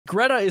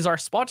Greta is our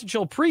spot to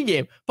chill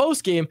pregame,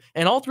 postgame,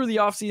 and all through the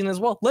offseason as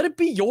well. Let it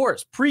be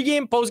yours.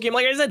 Pregame, postgame,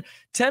 like I said,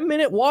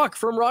 10-minute walk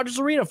from Rogers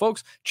Arena,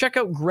 folks. Check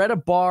out Greta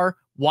Bar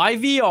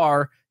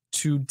YVR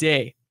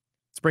today.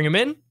 Let's bring him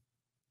in.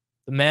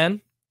 The man,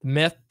 the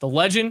myth, the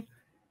legend,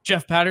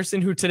 Jeff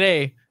Paterson, who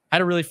today I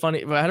had a really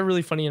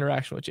funny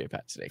interaction with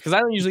J-Pat today, because I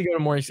don't usually go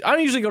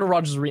to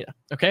Rogers Arena,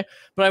 okay?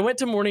 But I went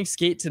to morning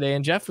skate today,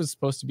 and Jeff was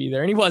supposed to be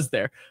there, and he was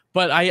there.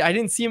 But I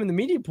didn't see him in the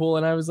media pool,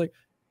 and I was like,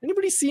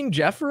 anybody seen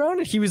Jeff around?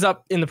 And he was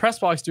up in the press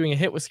box doing a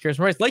hit with Scares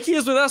Price, like he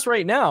is with us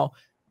right now.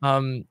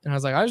 And I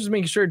was like, I was just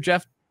making sure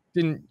Jeff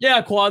didn't,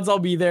 quads, I'll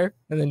be there,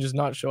 and then just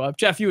not show up.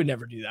 Jeff, you would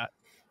never do that.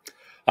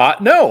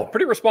 No,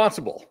 pretty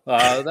responsible.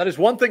 That is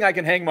one thing I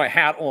can hang my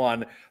hat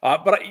on.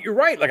 But you're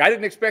right. Like, I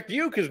didn't expect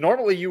you, because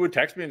normally you would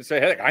text me and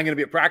say, hey, I'm going to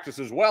be at practice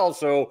as well.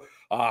 So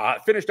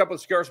finished up with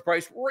Scarce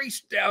Price,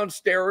 raced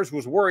downstairs,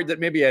 was worried that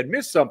maybe I had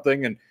missed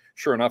something. And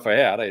sure enough, I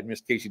had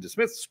missed Casey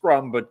DeSmith's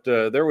scrum, but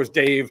there was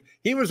Dave.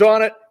 He was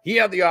on it. He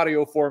had the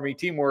audio for me.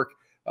 Teamwork.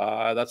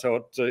 That's how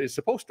it is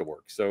supposed to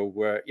work.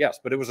 So yes,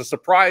 but it was a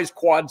surprise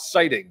quad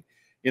sighting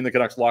in the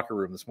Canucks locker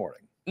room this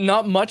morning.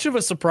 Not much of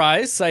a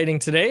surprise sighting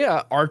today.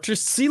 Archer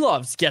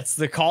Silovs gets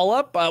the call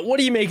up. What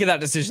do you make of that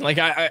decision? Like,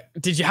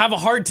 did you have a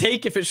hard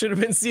take if it should have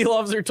been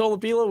Silovs or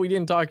Tolopilo? We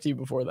didn't talk to you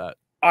before that.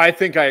 I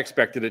think I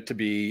expected it to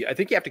be. I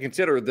think you have to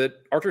consider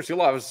that Archer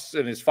Silovs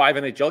in his 5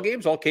 NHL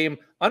games all came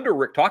under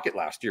Rick Tocchet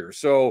last year.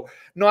 So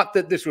not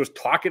that this was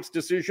Tocchet's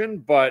decision,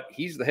 but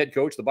he's the head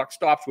coach. The buck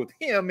stops with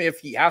him if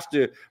he has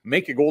to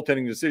make a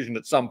goaltending decision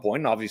at some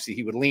point. And obviously,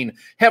 he would lean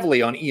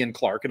heavily on Ian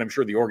Clark, and I'm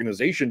sure the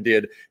organization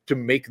did, to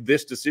make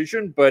this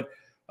decision. But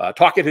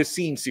Tocchet has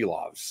seen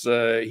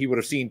Silovs. He would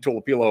have seen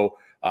Tolopilo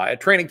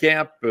at training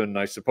camp, and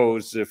I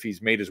suppose if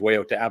he's made his way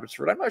out to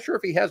Abbotsford, I'm not sure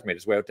if he has made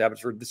his way out to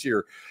Abbotsford this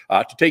year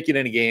to take in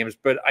any games,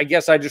 but I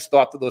guess I just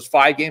thought that those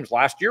 5 games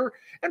last year,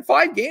 and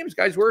 5 games,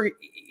 guys, where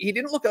he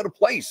didn't look out of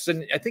place,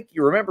 and I think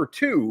you remember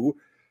too,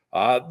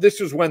 this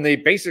was when they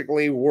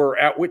basically were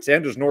at wit's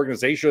end as an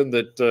organization,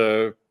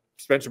 that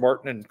Spencer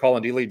Martin and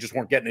Colin Dealey just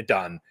weren't getting it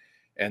done,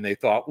 and they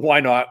thought,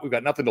 why not? We've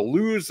got nothing to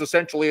lose,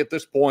 essentially, at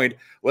this point.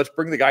 Let's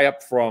bring the guy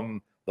up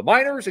from the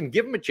minors and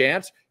give him a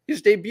chance.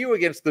 His debut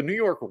against the New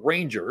York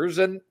Rangers,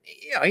 and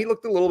he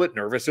looked a little bit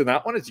nervous in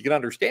that one, as you can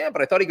understand,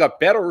 but I thought he got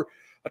better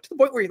to the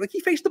point where he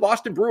faced the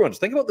Boston Bruins.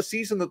 Think about the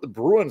season that the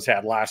Bruins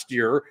had last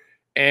year,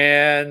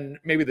 and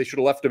maybe they should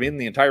have left him in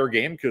the entire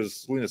game,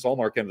 because Linus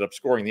Ullmark ended up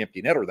scoring the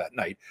empty netter that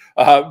night.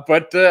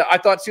 But I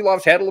thought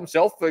Silovs handled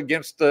himself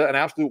against an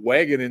absolute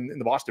wagon in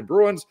the Boston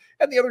Bruins,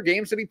 and the other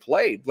games that he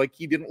played, like,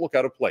 he didn't look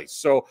out of place.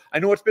 So I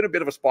know it's been a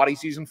bit of a spotty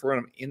season for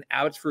him in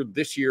Abbotsford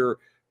this year,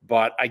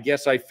 but I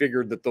guess I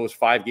figured that those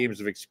 5 games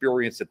of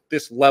experience at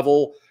this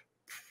level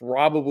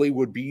probably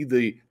would be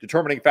the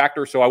determining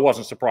factor. So I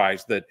wasn't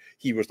surprised that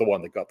he was the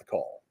one that got the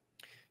call.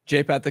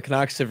 J-Pat, the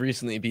Canucks have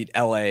recently beat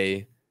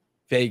LA,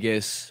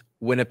 Vegas,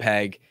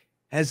 Winnipeg.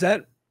 Has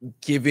that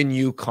given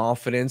you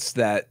confidence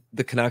that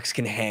the Canucks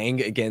can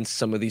hang against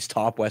some of these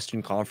top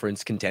Western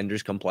Conference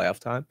contenders come playoff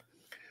time?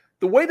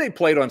 The way they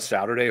played on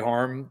Saturday,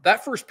 Harm,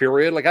 that first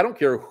period, like, I don't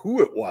care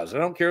who it was. I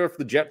don't care if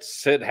the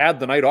Jets had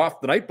the night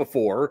off the night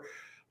before.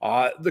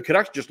 The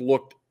Canucks just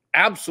looked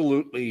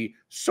absolutely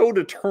so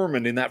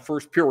determined in that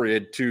first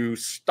period to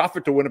stuff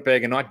it to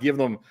Winnipeg and not give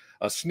them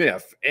a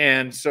sniff.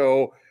 And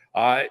so,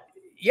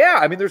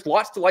 there's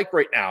lots to like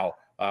right now.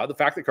 The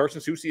fact that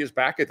Carson Soucy is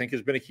back, I think,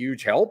 has been a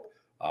huge help.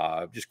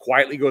 Just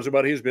quietly goes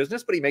about his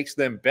business, but he makes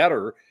them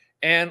better.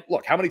 And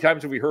look, how many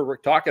times have we heard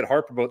Rick Tocchet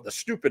harp about the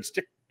stupid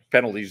stick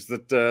penalties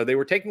that they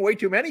were taking way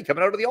too many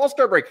coming out of the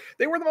All-Star break?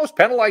 They were the most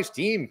penalized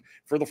team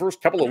for the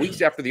first couple of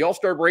weeks after the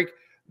All-Star break.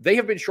 They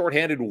have been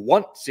shorthanded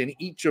once in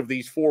each of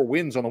these 4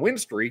 wins on the win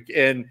streak.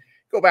 And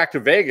go back to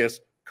Vegas,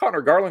 Connor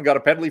Garland got a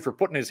penalty for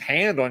putting his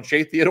hand on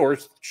Shea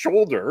Theodore's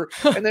shoulder.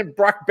 And then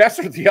Brock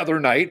Besser the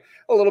other night,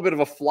 a little bit of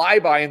a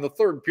flyby in the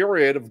third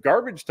period of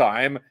garbage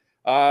time.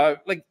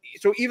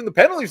 So even the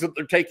penalties that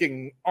they're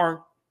taking aren't,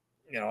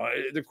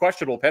 they're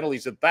questionable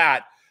penalties at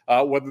that.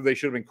 Whether they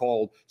should have been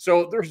called.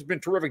 So there's been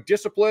terrific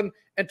discipline.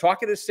 And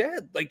Tocchet has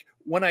said, like,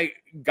 when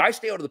guys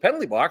stay out of the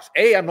penalty box,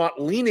 I'm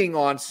not leaning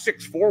on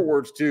 6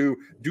 forwards to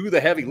do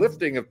the heavy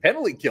lifting of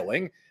penalty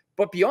killing.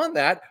 But beyond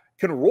that,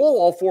 can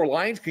roll all 4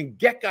 lines, can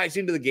get guys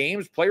into the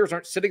games. Players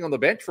aren't sitting on the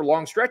bench for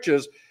long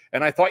stretches.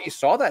 And I thought you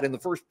saw that in the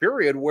first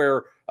period,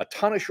 where a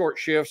ton of short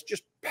shifts,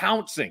 just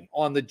pouncing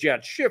on the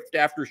Jets, shift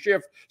after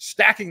shift,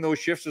 stacking those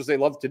shifts as they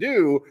love to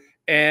do.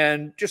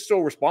 And just so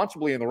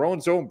responsibly in their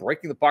own zone,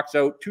 breaking the pucks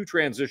out to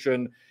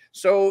transition.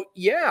 So,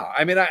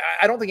 I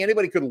don't think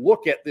anybody could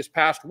look at this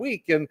past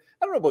week. And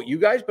I don't know about you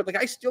guys, but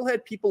I still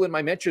had people in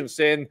my mentions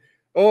saying,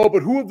 oh,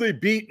 but who have they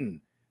beaten?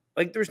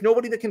 Like, there's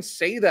nobody that can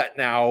say that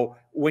now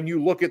when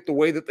you look at the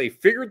way that they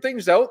figured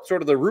things out,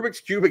 sort of the Rubik's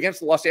Cube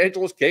against the Los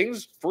Angeles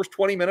Kings. First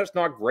 20 minutes,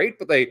 not great,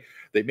 but they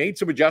made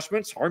some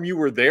adjustments. Harm, you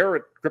were there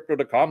at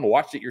Crypto.com and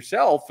watched it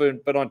yourself,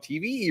 but on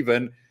TV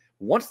even,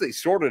 once they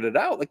sorted it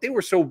out, they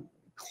were so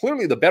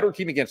clearly the better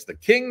team against the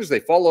Kings. They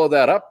follow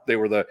that up. They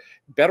were the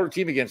better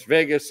team against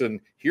Vegas, and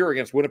here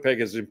against Winnipeg,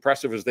 as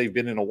impressive as they've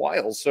been in a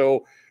while.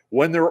 So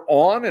when they're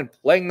on and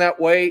playing that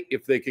way,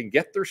 if they can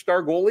get their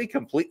star goalie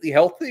completely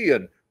healthy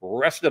and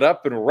rested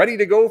up and ready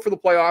to go for the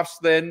playoffs,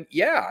 then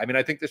yeah, I mean,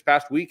 I think this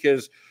past week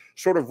has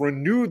sort of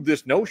renewed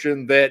this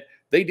notion that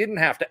they didn't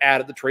have to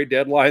add at the trade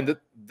deadline,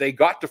 that they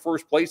got to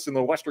first place in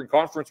the Western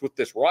Conference with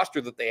this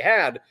roster that they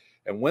had.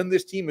 And when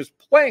this team is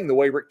playing the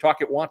way Rick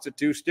Tocchet wants it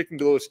to, sticking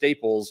to those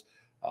staples,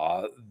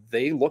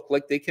 they look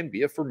like they can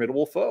be a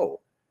formidable foe.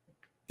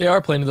 They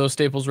are playing to those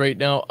staples right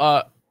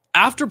now.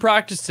 After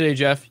practice today,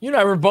 Jeff, you and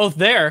I were both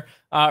there.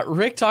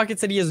 Rick Tocchet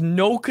said he has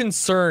no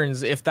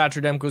concerns if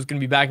Thatcher Demko is going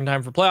to be back in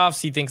time for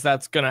playoffs. He thinks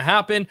that's going to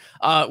happen.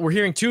 We're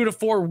hearing 2 to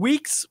 4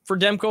 weeks for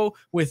Demko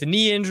with a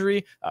knee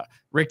injury.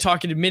 Rick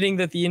Tocchet admitting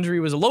that the injury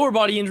was a lower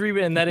body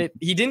injury and that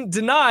he didn't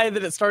deny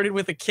that it started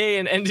with a K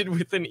and ended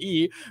with an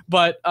E.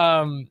 But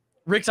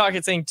Rick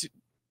Tocchet saying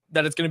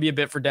that it's going to be a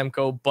bit for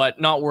Demko,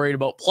 but not worried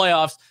about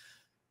playoffs.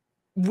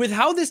 With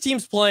how this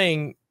team's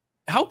playing,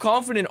 how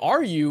confident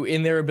are you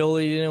in their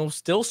ability to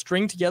still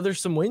string together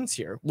some wins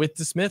here with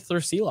DeSmith or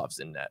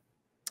Silovs in net?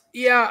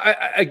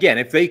 Yeah, again,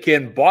 if they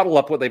can bottle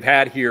up what they've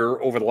had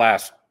here over the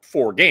last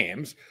 4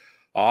 games,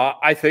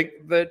 I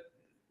think that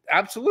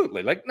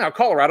absolutely. Like, now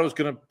Colorado is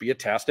going to be a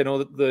test. I know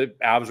that the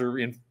Avs are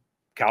in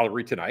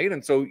Calgary tonight,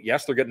 and so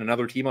yes, they're getting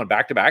another team on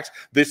back-to-backs.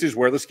 This is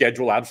where the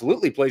schedule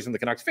absolutely plays in the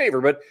Canucks'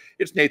 favor, but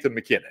it's Nathan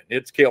McKinnon,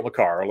 it's Cale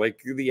Makar.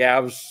 Like, the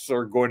Avs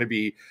are going to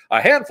be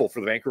a handful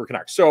for the Vancouver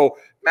Canucks. So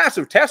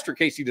massive test for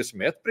Casey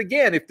DeSmith. But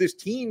again, if this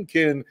team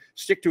can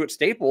stick to its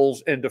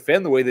staples and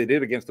defend the way they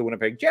did against the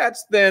Winnipeg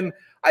Jets, then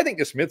I think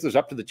DeSmith is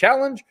up to the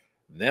challenge.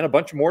 Then a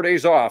bunch of more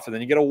days off, and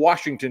then you get a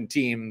Washington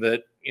team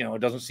that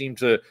doesn't seem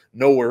to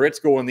know where it's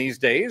going these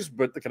days.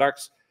 But the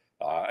Canucks,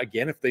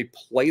 again, if they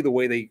play the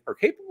way they are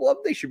capable of,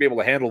 they should be able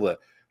to handle the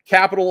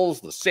Capitals,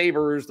 the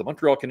Sabres, the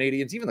Montreal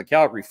Canadiens, even the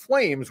Calgary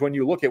Flames when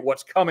you look at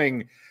what's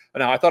coming.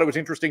 Now, I thought it was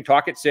interesting.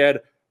 Tocchet said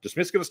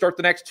DeSmith's going to start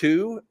the next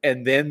 2,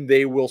 and then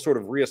they will sort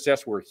of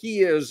reassess where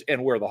he is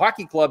and where the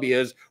hockey club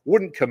is.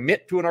 Wouldn't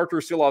commit to an Artur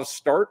Silovs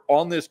start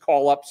on this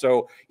call-up.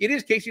 So it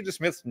is Casey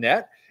DeSmith's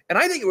net. And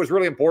I think it was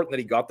really important that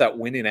he got that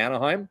win in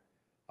Anaheim.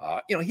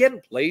 He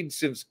hadn't played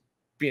since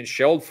being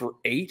shelled for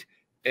 8.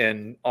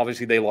 And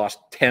obviously they lost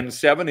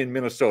 10-7 in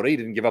Minnesota. He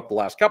didn't give up the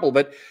last couple,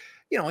 but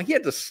he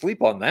had to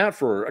sleep on that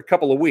for a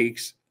couple of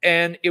weeks.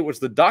 And it was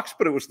the Ducks,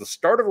 but it was the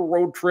start of a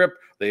road trip.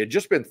 They had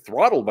just been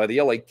throttled by the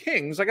LA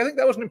Kings. Like, I think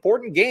that was an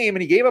important game,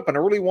 and he gave up an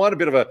early one, a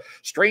bit of a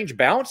strange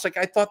bounce. Like,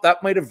 I thought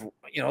that might have,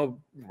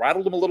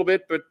 rattled him a little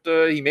bit, but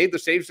he made the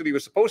saves that he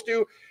was supposed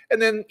to.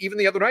 And then even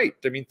the other night,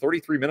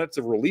 33 minutes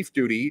of relief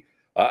duty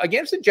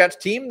against a Jets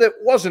team that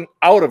wasn't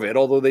out of it,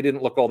 although they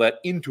didn't look all that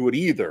into it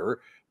either.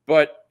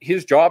 But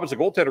his job as a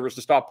goaltender was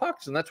to stop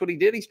pucks, and that's what he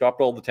did. He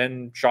stopped all the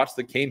 10 shots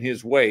that came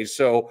his way.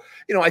 So,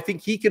 I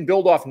think he can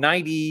build off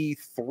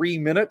 93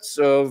 minutes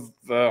of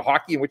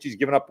hockey in which he's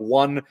given up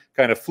one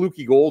kind of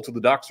fluky goal to the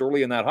Ducks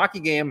early in that hockey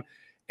game,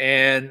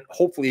 and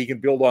hopefully he can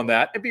build on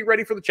that and be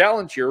ready for the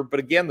challenge here. But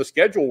again, the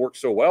schedule works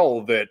so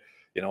well that,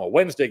 a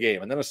Wednesday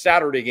game and then a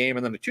Saturday game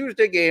and then a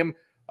Tuesday game,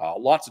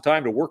 lots of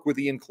time to work with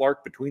Ian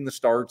Clark between the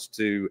starts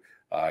to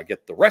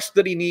get the rest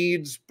that he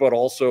needs, but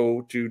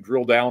also to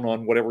drill down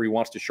on whatever he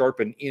wants to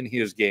sharpen in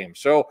his game.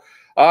 So,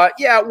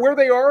 where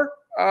they are,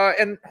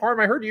 and Harm,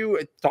 I heard you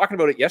talking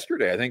about it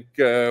yesterday. I think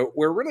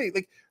where really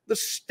the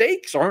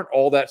stakes aren't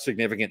all that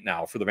significant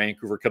now for the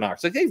Vancouver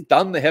Canucks. Like, they've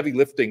done the heavy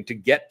lifting to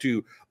get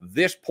to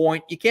this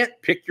point. You can't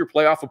pick your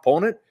playoff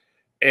opponent,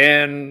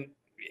 and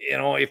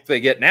if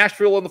they get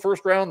Nashville in the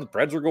first round, the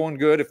Preds are going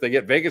good. If they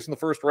get Vegas in the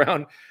first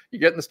round, you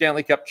get in the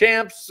Stanley Cup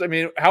champs. I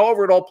mean,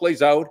 however it all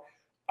plays out,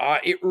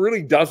 it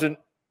really doesn't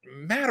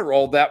matter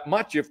all that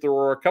much if there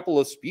are a couple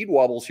of speed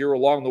wobbles here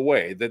along the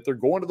way, that they're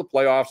going to the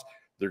playoffs.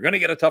 They're going to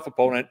get a tough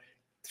opponent.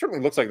 It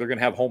certainly looks like they're going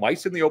to have home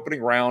ice in the opening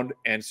round.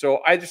 And so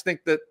I just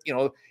think that,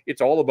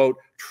 it's all about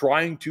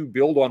trying to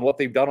build on what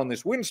they've done on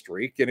this win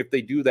streak. And if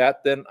they do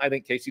that, then I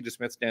think Casey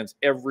DeSmith stands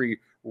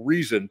every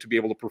reason to be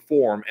able to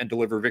perform and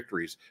deliver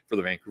victories for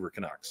the Vancouver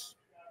Canucks.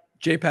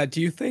 J-Pad, do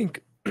you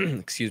think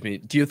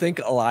do you think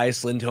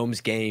Elias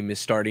Lindholm's game is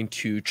starting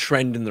to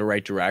trend in the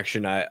right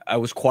direction? I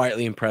was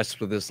quietly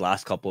impressed with his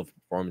last couple of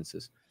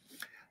performances.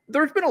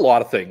 There's been a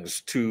lot of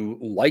things to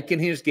like in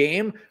his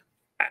game.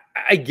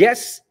 I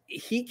guess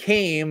he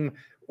came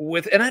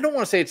with, and I don't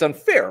want to say it's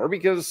unfair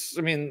because,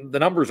 the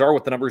numbers are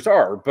what the numbers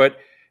are, but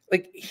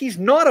he's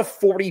not a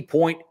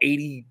 40-point,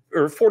 80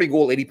 or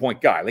 40-goal,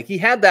 80-point guy. He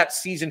had that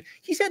season.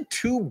 He's had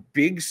 2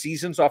 big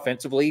seasons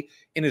offensively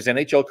in his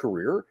NHL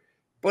career.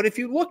 But if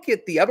you look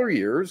at the other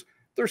years,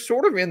 they're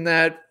sort of in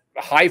that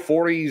high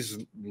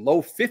 40s,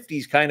 low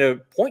 50s kind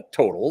of point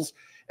totals.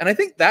 And I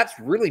think that's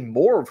really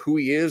more of who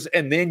he is.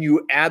 And then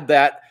you add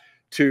that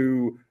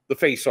to the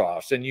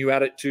faceoffs, and you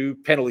add it to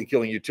penalty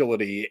killing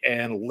utility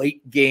and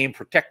late game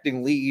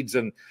protecting leads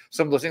and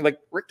some of those things. Like,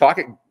 Rick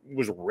Tocchet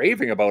was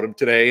raving about him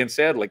today and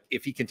said,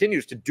 if he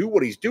continues to do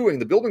what he's doing,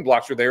 the building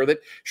blocks are there, that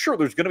sure,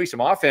 there's going to be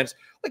some offense.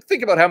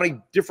 Think about how many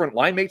different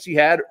line mates he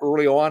had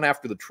early on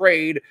after the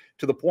trade,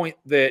 to the point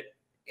that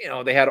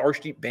they had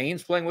Arshdeep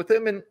Bains playing with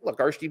him. And look,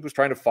 Arshdeep was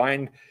trying to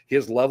find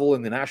his level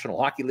in the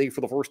National Hockey League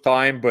for the first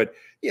time. But,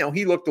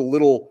 he looked a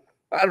little,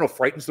 I don't know if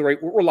frightened's the right,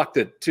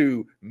 reluctant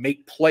to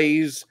make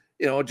plays,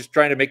 just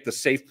trying to make the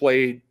safe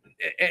play.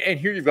 And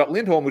here you've got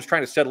Lindholm, who's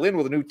trying to settle in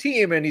with a new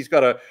team, and he's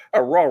got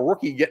a raw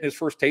rookie getting his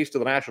first taste of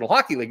the National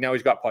Hockey League. Now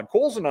he's got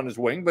Podkolzin on his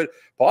wing, but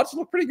Pod's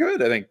looked pretty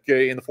good, I think,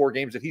 in the 4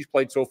 games that he's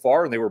played so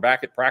far, and they were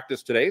back at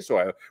practice today, so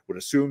I would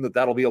assume that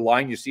that'll be a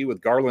line you see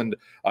with Garland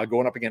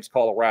going up against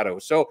Colorado.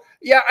 So,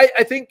 yeah,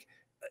 I think,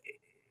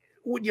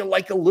 would you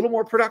like a little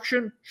more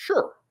production?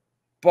 Sure.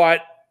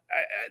 But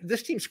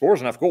this team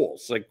scores enough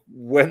goals. Like,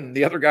 when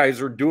the other guys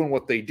are doing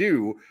what they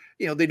do,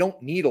 they don't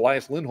need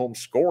Elias Lindholm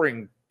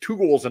scoring 2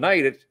 goals a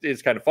night.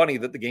 It's kind of funny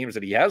that the games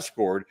that he has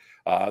scored,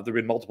 there have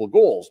been multiple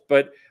goals.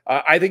 But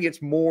I think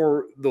it's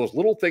more those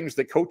little things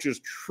that coaches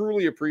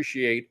truly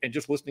appreciate. And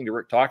just listening to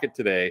Rick Tocchet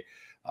today,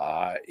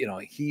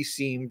 he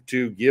seemed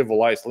to give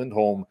Elias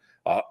Lindholm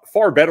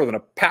far better than a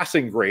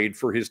passing grade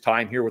for his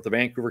time here with the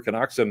Vancouver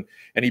Canucks. And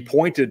he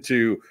pointed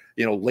to,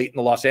 late in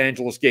the Los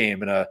Angeles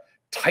game, in a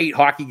tight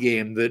hockey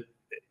game, that,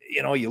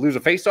 you lose a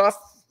faceoff,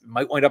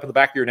 might wind up in the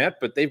back of your net,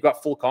 but they've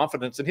got full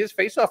confidence, and his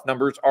faceoff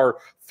numbers are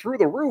through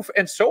the roof,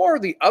 and so are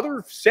the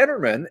other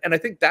centermen. And I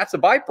think that's a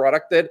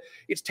byproduct, that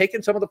it's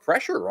taken some of the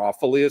pressure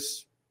off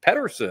Elias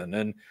Paterson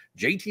and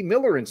JT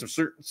Miller in some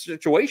certain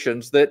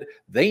situations that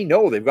they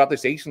know they've got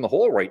this ace in the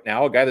hole right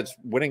now, a guy that's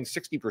winning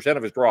 60%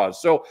 of his draws.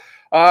 So,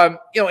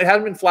 it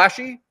hasn't been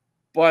flashy,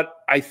 but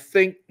I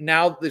think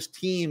now that this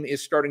team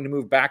is starting to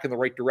move back in the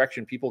right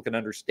direction, people can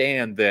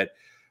understand that,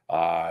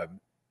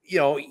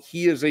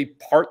 he is a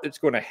part that's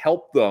going to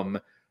help them,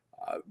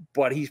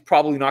 but he's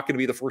probably not going to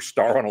be the first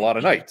star on a lot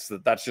of nights.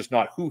 That's just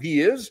not who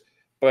he is.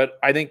 But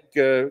I think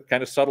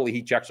kind of subtly,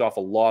 he checks off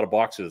a lot of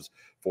boxes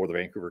for the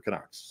Vancouver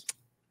Canucks.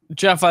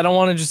 Jeff, I don't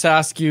want to just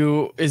ask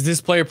you, is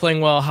this player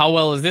playing well? How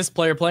well is this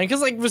player playing?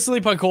 Because like Vasily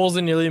Podkolzin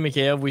and Ilya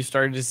Mikheyev, we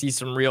started to see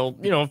some real,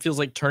 it feels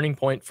like turning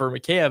point for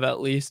Mikheyev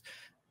at least.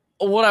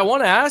 What I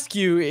want to ask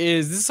you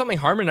is, this is something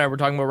Harmon and I were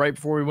talking about right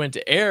before we went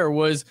to air,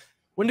 was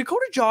when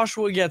Dakota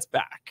Joshua gets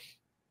back,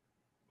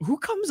 who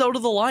comes out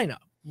of the lineup?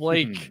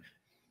 Like,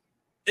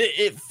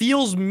 it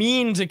feels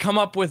mean to come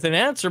up with an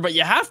answer, but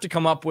you have to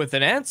come up with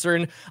an answer.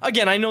 And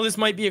again, I know this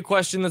might be a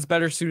question that's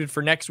better suited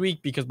for next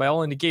week, because by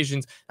all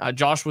indications,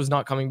 Joshua's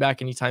not coming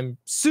back anytime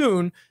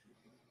soon.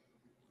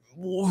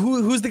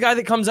 Who's the guy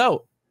that comes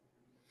out?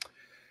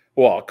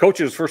 Well,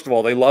 coaches, first of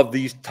all, they love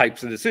these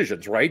types of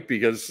decisions, right?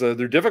 Because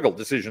they're difficult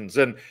decisions.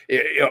 And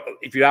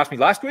if you asked me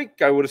last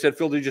week, I would have said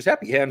Phil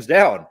DiGiuseppe, hands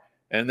down.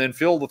 And then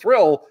Phil the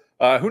Thrill,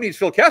 who needs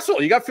Phil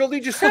Kessel? You got Phil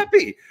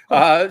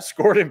DiGiuseppe.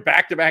 Scored in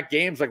back-to-back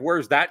games. Like,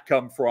 where's that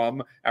come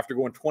from after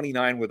going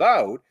 29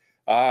 without?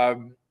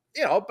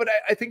 But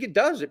I think it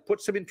does. It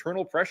puts some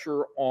internal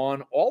pressure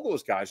on all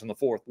those guys on the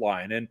fourth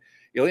line. And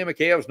Ilya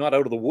Mikheyev's not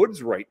out of the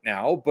woods right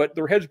now, but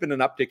there has been an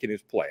uptick in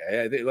his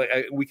play.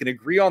 We can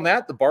agree on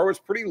that. The bar was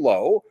pretty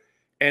low.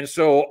 And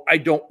so I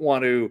don't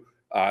want to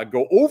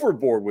go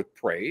overboard with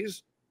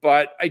praise,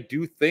 but I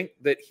do think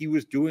that he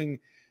was doing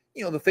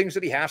the things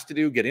that he has to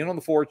do, get in on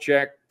the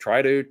forecheck, try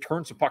to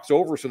turn some pucks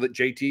over so that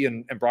JT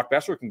and Brock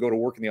Besser can go to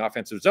work in the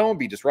offensive zone,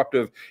 be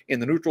disruptive in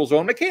the neutral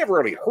zone. Mikheyev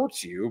really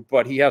hurts you,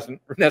 but he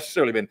hasn't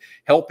necessarily been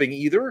helping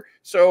either.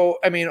 So,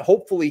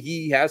 hopefully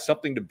he has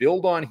something to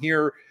build on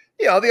here.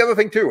 Yeah, the other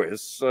thing too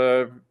is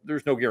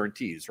there's no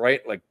guarantees,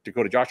 right? Like,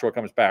 Dakota Joshua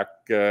comes back,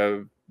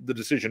 the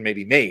decision may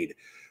be made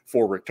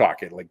for Rick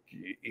Tocchet. Like,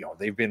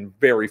 they've been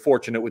very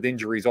fortunate with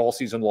injuries all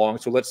season long.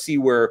 So let's see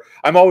where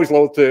I'm always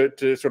loath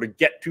to sort of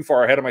get too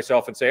far ahead of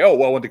myself and say, oh,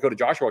 well, when Dakota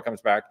Joshua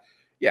comes back,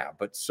 yeah,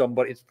 but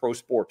it's pro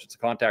sports. It's a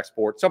contact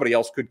sport. Somebody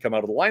else could come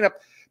out of the lineup.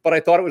 But I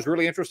thought it was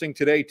really interesting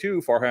today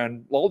too.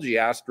 Farhan Lalji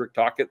asked Rick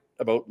Tocchet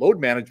about load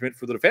management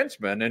for the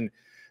defensemen, and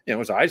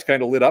his eyes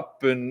kind of lit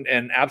up, and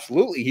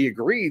absolutely he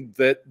agreed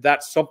that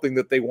that's something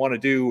that they want to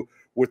do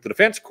with the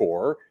defense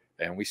corps.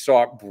 And we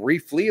saw it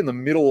briefly in the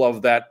middle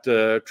of that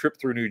trip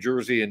through New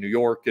Jersey and New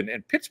York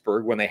and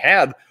Pittsburgh, when they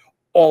had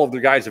all of their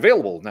guys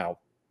available. Now,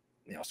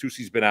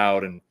 Soucy's been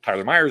out and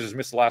Tyler Myers has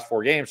missed the last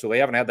 4 games, so they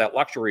haven't had that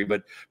luxury.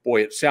 But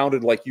boy, it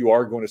sounded like you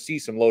are going to see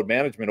some load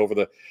management over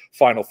the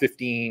final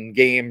 15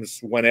 games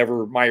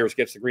whenever Myers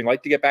gets the green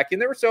light to get back in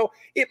there. So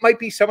it might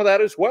be some of that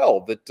as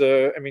well. That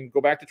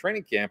go back to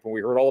training camp, and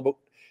we heard all about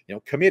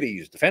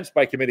committees, defense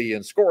by committee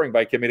and scoring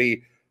by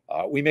committee.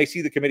 We may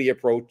see the committee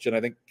approach, and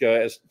I think,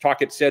 as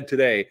Tocchet said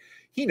today,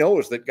 he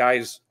knows that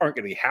guys aren't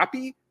going to be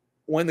happy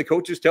when the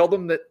coaches tell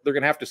them that they're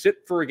going to have to sit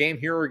for a game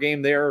here or a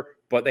game there,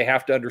 but they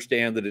have to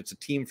understand that it's a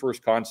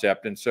team-first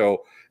concept. And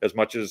so, as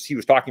much as he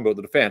was talking about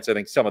the defense, I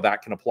think some of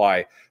that can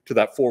apply to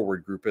that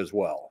forward group as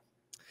well.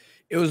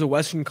 It was a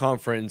Western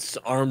Conference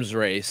arms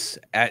race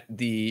at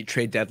the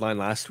trade deadline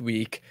last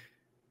week.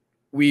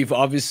 We've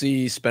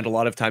obviously spent a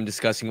lot of time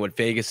discussing what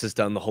Vegas has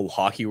done, the whole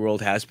hockey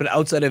world has, but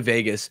outside of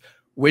Vegas,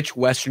 which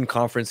Western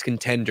Conference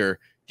contender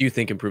do you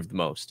think improved the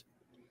most?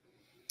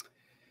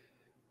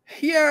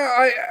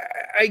 Yeah,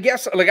 I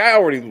guess, like, I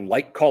already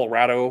like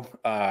Colorado,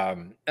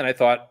 and I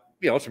thought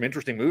some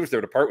interesting moves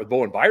there to part with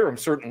Bowen Byram,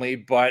 certainly,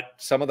 but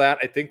some of that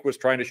I think was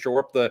trying to shore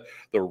up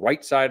the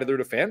right side of their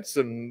defense.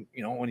 And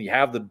when you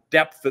have the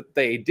depth that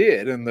they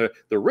did and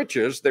the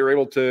riches, they were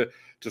able to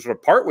sort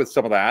of part with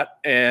some of that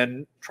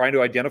and trying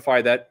to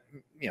identify that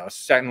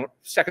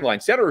second line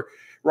center.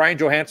 Ryan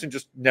Johansson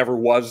just never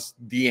was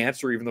the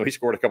answer, even though he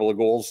scored a couple of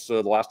goals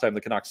the last time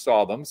the Canucks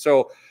saw them.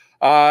 So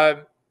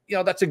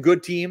that's a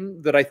good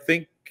team that I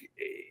think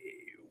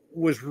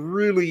was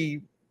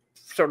really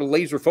sort of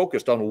laser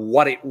focused on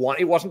what it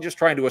wanted. It wasn't just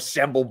trying to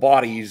assemble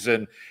bodies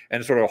and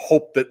sort of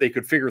hope that they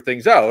could figure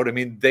things out. I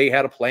mean, they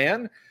had a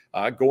plan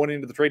going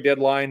into the trade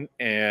deadline,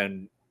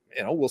 and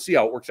we'll see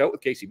how it works out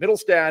with Casey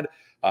Middlestad.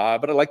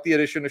 But I like the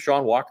addition of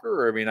Sean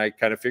Walker. I mean, I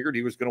kind of figured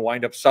he was going to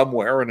wind up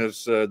somewhere, and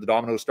as the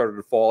dominoes started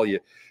to fall, you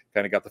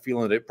kind of got the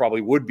feeling that it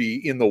probably would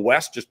be in the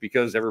West, just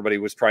because everybody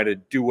was trying to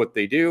do what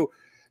they do.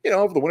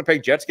 The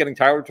Winnipeg Jets getting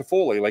Tyler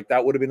Toffoli, like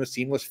that would have been a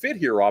seamless fit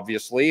here,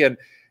 obviously. And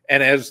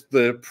as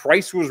the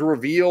price was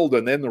revealed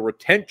and then the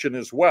retention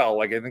as well,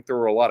 like I think there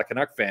were a lot of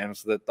Canuck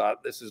fans that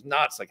thought this is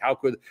nuts. Like, how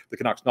could the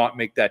Canucks not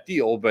make that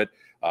deal? But,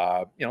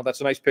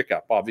 that's a nice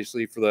pickup,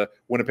 obviously, for the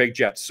Winnipeg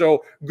Jets.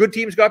 So good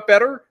teams got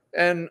better.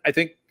 And I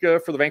think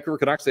for the Vancouver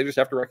Canucks, they just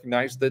have to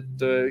recognize that,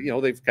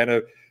 they've kind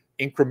of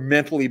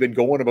incrementally been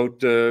going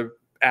about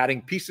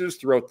adding pieces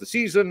throughout the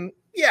season.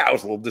 Yeah, it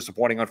was a little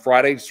disappointing on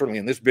Friday. Certainly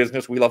in this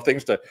business, we love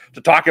things to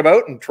talk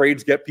about, and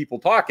trades get people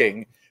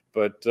talking.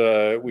 But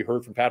we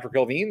heard from Patrick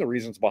Elvine the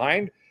reasons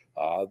behind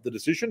the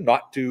decision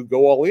not to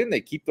go all in.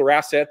 They keep their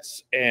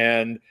assets,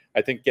 and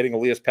I think getting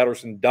Elias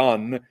Paterson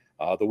done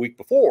the week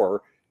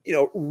before,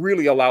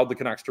 really allowed the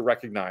Canucks to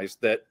recognize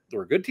that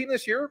they're a good team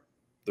this year.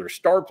 Their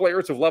star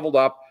players have leveled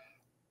up.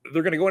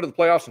 They're going to go into the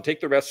playoffs and take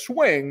their best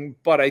swing.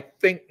 But I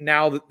think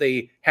now that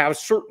they have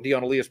certainty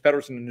on Elias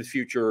Pettersson in the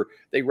future,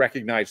 they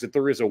recognize that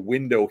there is a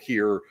window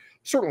here,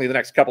 certainly the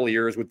next couple of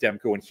years with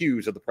Demko and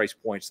Hughes at the price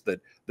points that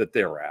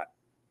they're at.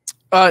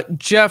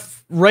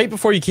 Jeff, right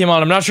before you came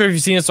on, I'm not sure if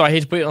you've seen it, so I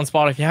hate to put it on the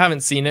spot if you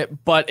haven't seen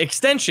it, but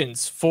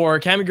extensions for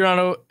Cami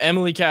Grano,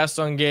 Emily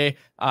Castonguay,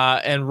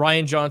 and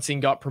Ryan Johnson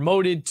got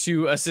promoted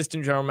to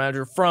assistant general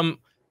manager from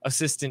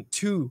assistant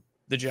to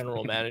the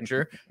general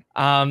manager.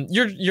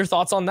 Your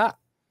thoughts on that?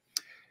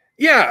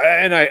 Yeah,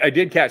 and I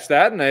did catch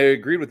that, and I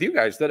agreed with you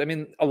guys that, I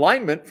mean,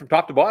 alignment from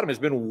top to bottom has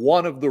been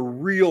one of the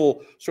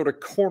real sort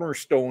of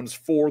cornerstones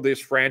for this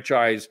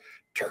franchise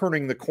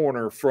turning the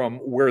corner from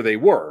where they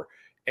were.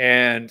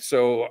 And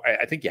so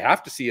I think you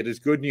have to see it as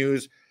good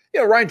news.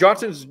 Ryan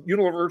Johnson's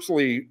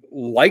universally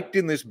liked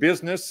in this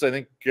business, I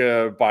think,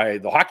 by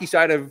the hockey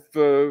side of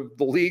the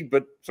league,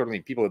 but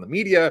certainly people in the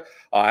media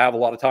have a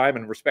lot of time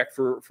and respect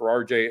for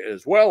RJ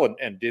as well,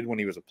 and did when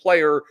he was a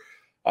player.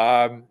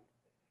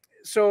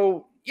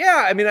 So,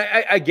 yeah, I mean,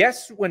 I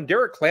guess when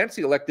Derek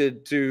Clancy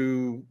elected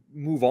to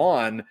move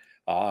on,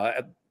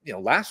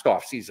 last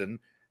offseason,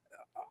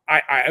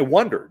 I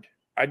wondered.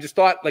 I just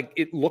thought, like,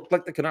 it looked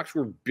like the Canucks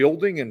were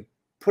building and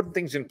putting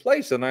things in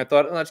place. And I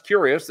thought, that's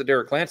curious that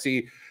Derek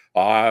Clancy,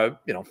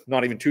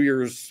 not even 2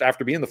 years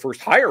after being the first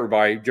hire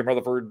by Jim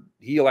Rutherford,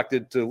 he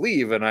elected to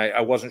leave. And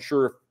I wasn't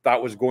sure if that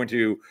was going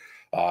to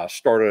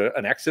start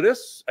an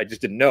exodus. I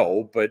just didn't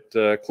know, but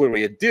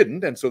clearly it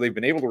didn't. And so they've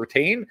been able to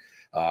retain,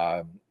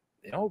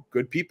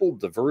 good people,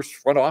 diverse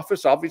front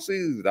office.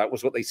 Obviously, that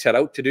was what they set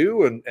out to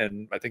do.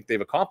 And I think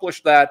they've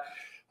accomplished that.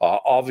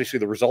 Obviously,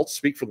 the results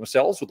speak for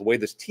themselves with the way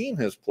this team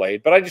has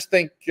played. But I just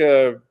think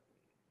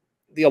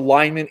the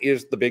alignment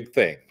is the big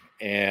thing.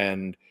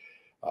 And,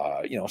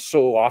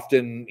 so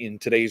often in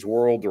today's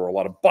world, there are a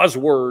lot of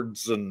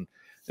buzzwords and,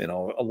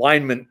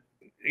 alignment.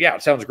 Yeah,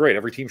 it sounds great.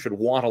 Every team should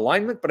want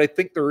alignment, but I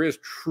think there is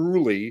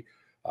truly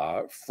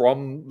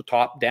from the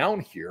top down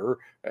here,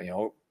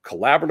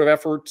 collaborative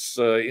efforts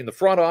in the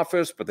front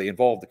office, but they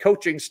involve the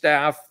coaching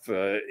staff.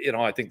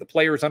 I think the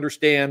players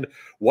understand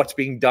what's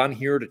being done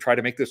here to try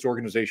to make this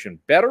organization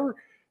better.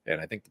 And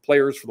I think the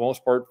players, for the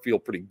most part, feel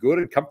pretty good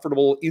and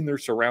comfortable in their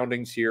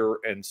surroundings here.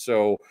 And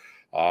so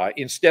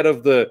instead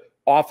of the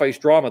off-ice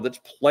drama that's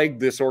plagued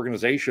this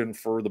organization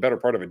for the better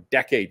part of a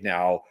decade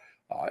now,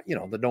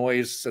 the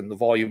noise and the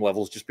volume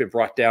levels just been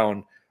brought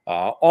down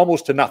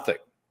almost to nothing.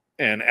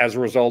 And as a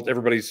result,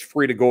 everybody's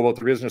free to go about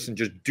their business and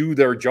just do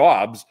their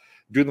jobs,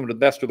 do them to the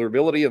best of their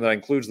ability, and that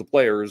includes the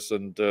players.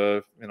 And,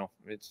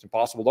 it's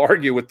impossible to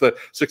argue with the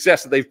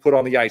success that they've put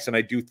on the ice. And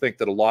I do think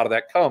that a lot of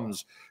that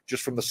comes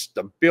just from the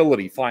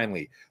stability,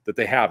 finally, that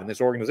they have in this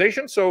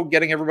organization. So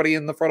getting everybody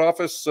in the front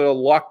office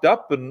locked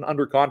up and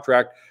under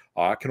contract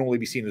can only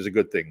be seen as a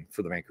good thing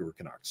for the Vancouver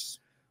Canucks.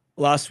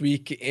 Last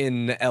week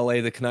in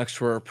LA, the Canucks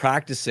were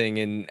practicing,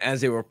 and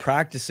as they were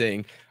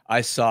practicing,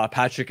 I saw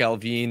Patrick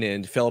Elvine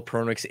and Filip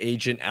Hronek's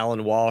agent,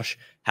 Alan Walsh,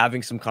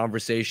 having some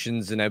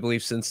conversations. And I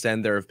believe since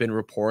then there have been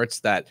reports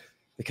that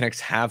the Canucks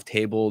have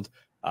tabled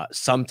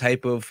some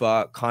type of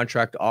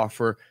contract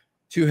offer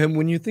to him.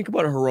 When you think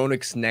about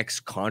Hronek's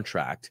next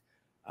contract,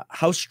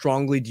 how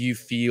strongly do you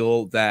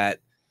feel that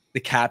the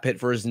cap hit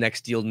for his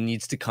next deal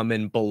needs to come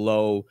in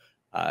below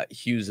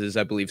Hughes's,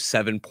 I believe,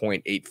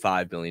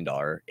 $7.85 million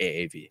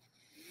AAV?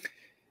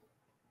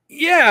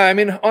 Yeah, I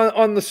mean,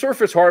 on the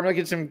surface, Harm, like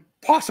it's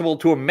impossible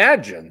to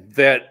imagine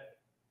that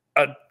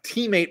a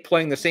teammate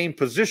playing the same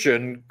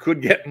position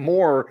could get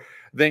more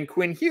than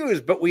Quinn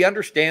Hughes, but we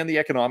understand the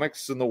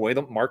economics and the way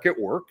the market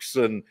works.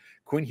 And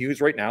Quinn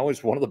Hughes right now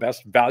is one of the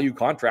best value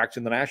contracts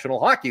in the National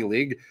Hockey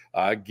League,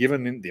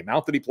 given the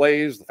amount that he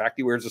plays, the fact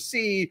he wears a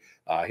C,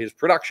 his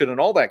production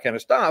and all that kind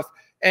of stuff.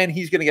 And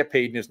he's going to get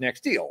paid in his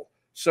next deal.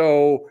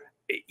 So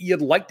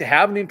you'd like to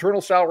have an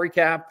internal salary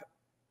cap.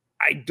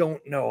 I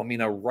don't know. I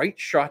mean, a right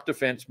shot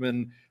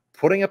defenseman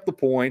putting up the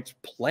points,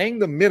 playing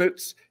the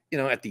minutes,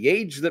 at the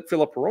age that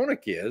Filip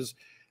Hronek is,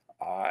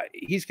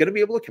 he's going to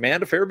be able to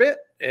command a fair bit.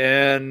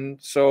 And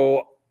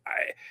so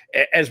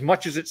as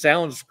much as it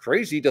sounds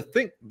crazy to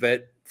think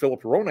that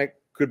Filip Hronek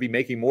could be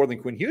making more than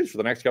Quinn Hughes for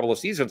the next couple of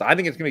seasons, I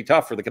think it's going to be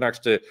tough for the Canucks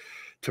to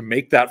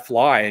make that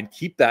fly and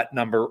keep that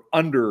number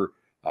under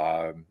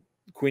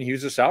Quinn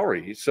Hughes'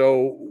 salary.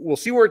 So we'll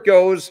see where it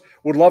goes.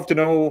 Would love to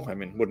know, I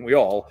mean, wouldn't we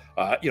all,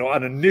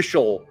 an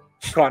initial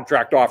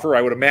contract offer.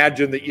 I would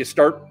imagine that you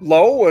start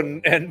low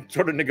and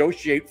sort of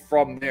negotiate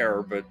from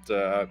there. But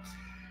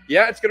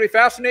yeah, it's going to be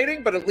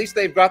fascinating, but at least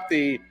they've got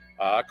the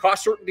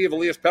cost certainty of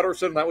Elias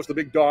Paterson. That was the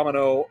big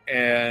domino.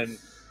 And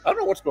I don't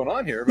know what's going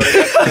on here,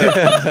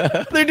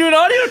 but they're doing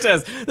audio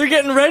tests. They're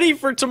getting ready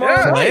for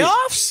tomorrow's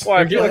playoffs. Well,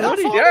 I feel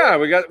like,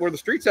 we got where the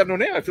streets have no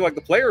name. I feel like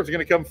the players are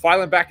going to come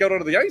filing back out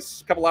onto the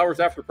ice a couple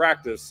hours after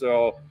practice.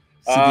 So,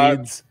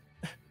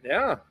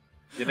 yeah,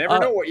 you never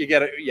know what you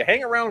get. You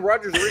hang around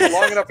Rogers Arena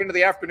long enough into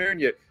the afternoon,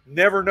 you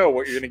never know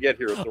what you're going to get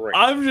here at the rink.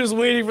 I'm just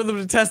waiting for them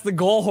to test the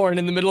goal horn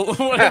in the middle of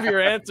one of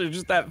your answers,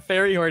 just that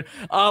fairy horn.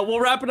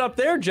 We'll wrap it up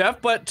there,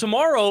 Jeff. But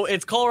tomorrow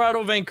it's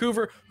Colorado,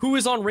 Vancouver. Who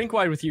is on rink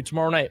wide with you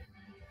tomorrow night?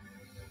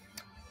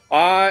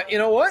 You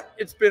know what?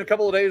 It's been a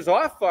couple of days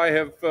off. I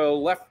have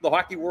left the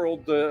hockey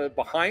world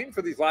behind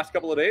for these last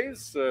couple of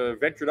days,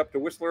 ventured up to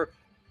Whistler.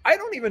 I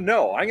don't even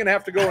know. I'm going to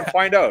have to go and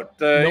find out.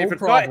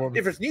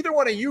 If it's neither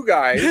one of you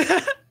guys,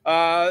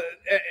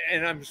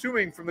 and I'm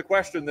assuming from the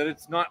question that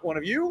it's not one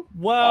of you.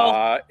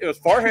 Well, it was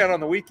Farhan on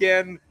the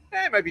weekend.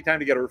 It might be time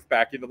to get Irf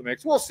back into the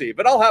mix. We'll see.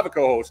 But I'll have a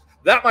co-host.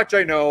 That much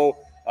I know,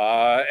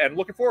 and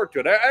looking forward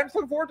to it. I'm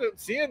looking forward to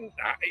seeing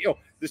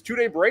this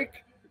 2-day break.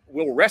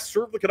 Will rest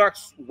serve the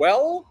Canucks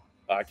well?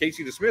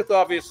 Casey DeSmith,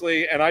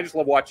 obviously, and I just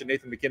love watching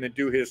Nathan MacKinnon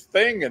do his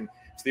thing, and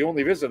it's the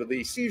only visit of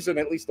the season,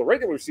 at least the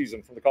regular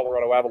season, from the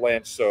Colorado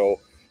Avalanche, so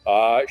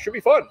it should be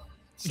fun.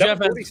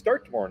 7:30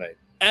 start tomorrow night.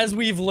 As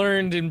we've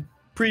learned in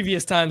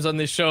previous times on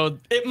this show,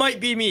 it might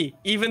be me,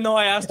 even though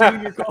I asked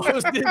who your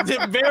co-host is.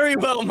 It very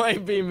well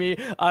might be me.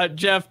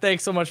 Jeff,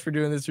 thanks so much for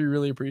doing this. We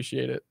really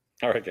appreciate it.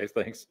 All right, guys,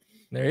 thanks.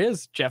 There he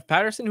is, Jeff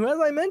Paterson, who, as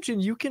I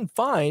mentioned, you can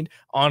find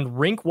on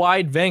Rink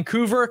Wide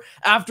Vancouver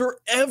after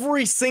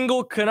every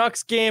single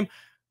Canucks game.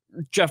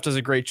 Jeff does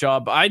a great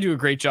job. I do a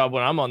great job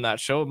when I'm on that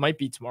show. It might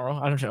be tomorrow.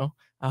 I don't know.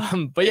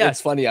 But yeah, it's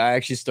funny. I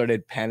actually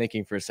started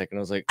panicking for a second. I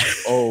was like,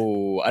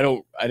 oh,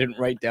 I didn't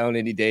write down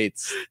any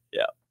dates.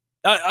 Yeah.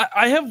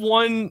 I have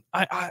one.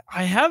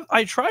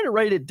 I try to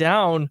write it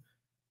down.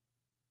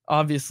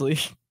 Obviously.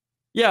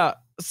 Yeah.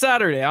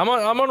 Saturday. I'm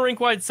on Rink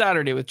Wide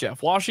Saturday with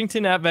Jeff.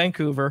 Washington at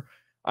Vancouver.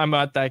 I'm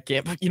at that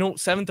game. But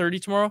 7:30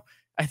 tomorrow.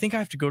 I think I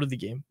have to go to the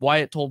game.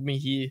 Wyatt told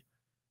me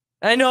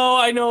I know.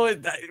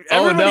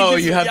 Oh no,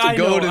 you have to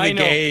go to the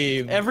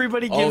game.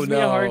 Everybody gives me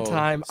a hard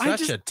time.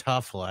 Such a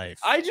tough life.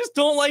 I just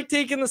don't like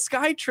taking the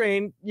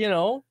SkyTrain,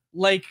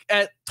 like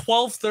at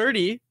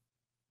 12:30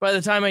 by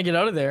the time I get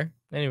out of there.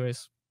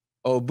 Anyways.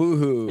 Oh,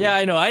 boo-hoo. Yeah,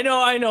 I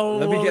know.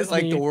 Let me get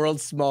the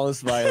world's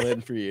smallest violin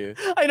for you.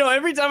 I know.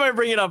 Every time I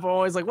bring it up, I'm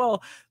always like,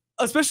 well,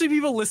 especially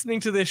people listening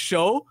to this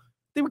show,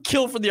 they would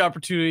kill for the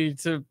opportunity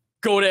to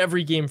go to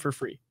every game for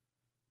free.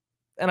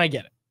 And I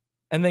get it.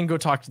 And then go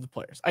talk to the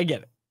players. I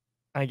get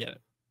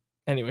it.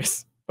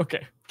 Anyways,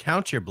 okay.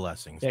 Count your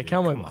blessings. Yeah, dude.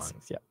 count my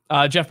blessings.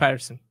 Yeah. Jeff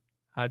Paterson.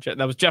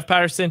 That was Jeff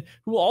Paterson,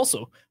 who will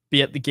also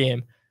be at the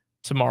game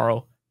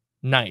tomorrow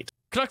night.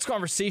 Canucks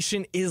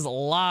Conversation is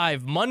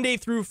live Monday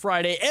through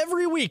Friday,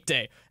 every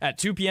weekday at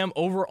 2 p.m.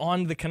 over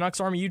on the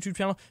Canucks Army YouTube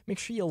channel. Make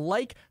sure you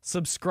like,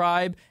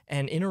 subscribe,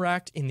 and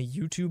interact in the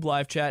YouTube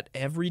live chat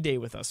every day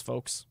with us,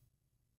 folks.